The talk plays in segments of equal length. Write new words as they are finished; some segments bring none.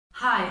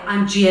Hi,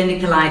 I'm Gia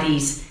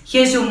Nicolaides.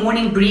 Here's your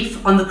morning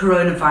brief on the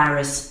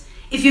coronavirus.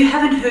 If you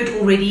haven't heard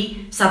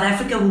already, South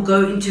Africa will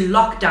go into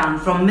lockdown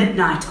from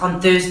midnight on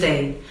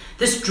Thursday.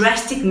 This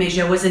drastic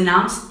measure was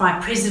announced by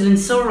President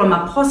Cyril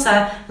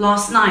Ramaphosa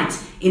last night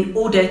in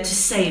order to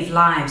save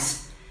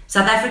lives.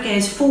 South Africa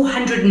has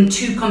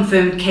 402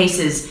 confirmed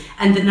cases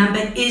and the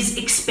number is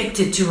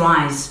expected to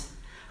rise.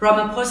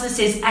 Ramaphosa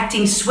says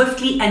acting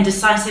swiftly and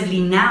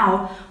decisively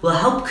now will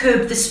help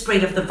curb the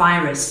spread of the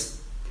virus.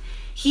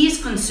 He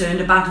is concerned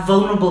about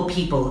vulnerable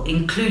people,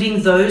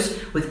 including those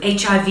with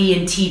HIV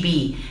and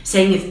TB,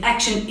 saying if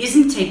action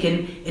isn't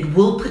taken, it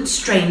will put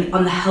strain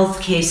on the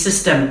healthcare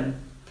system.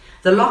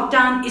 The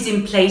lockdown is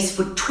in place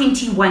for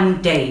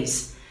 21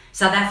 days.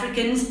 South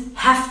Africans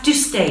have to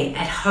stay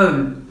at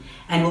home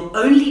and will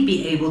only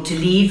be able to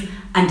leave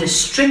under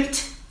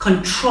strict,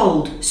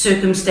 controlled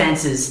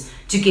circumstances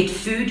to get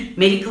food,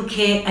 medical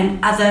care,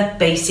 and other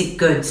basic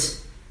goods.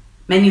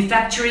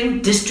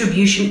 Manufacturing,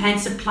 distribution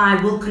and supply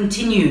will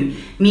continue,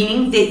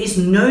 meaning there is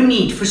no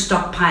need for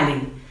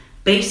stockpiling.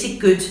 Basic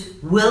goods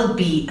will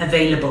be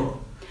available.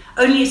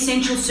 Only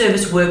essential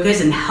service workers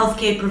and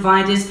healthcare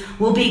providers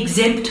will be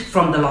exempt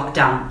from the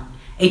lockdown.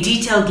 A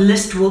detailed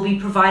list will be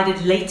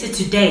provided later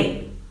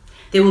today.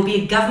 There will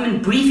be a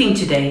government briefing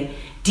today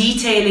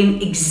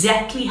detailing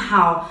exactly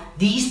how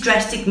these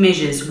drastic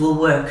measures will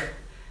work.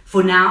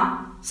 For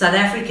now, South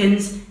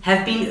Africans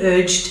have been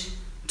urged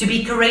to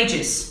be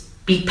courageous,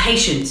 be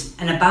patient,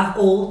 and above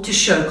all, to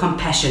show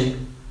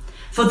compassion.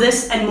 For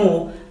this and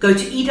more, go to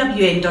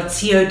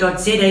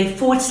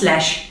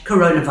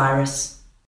ewn.co.za/coronavirus.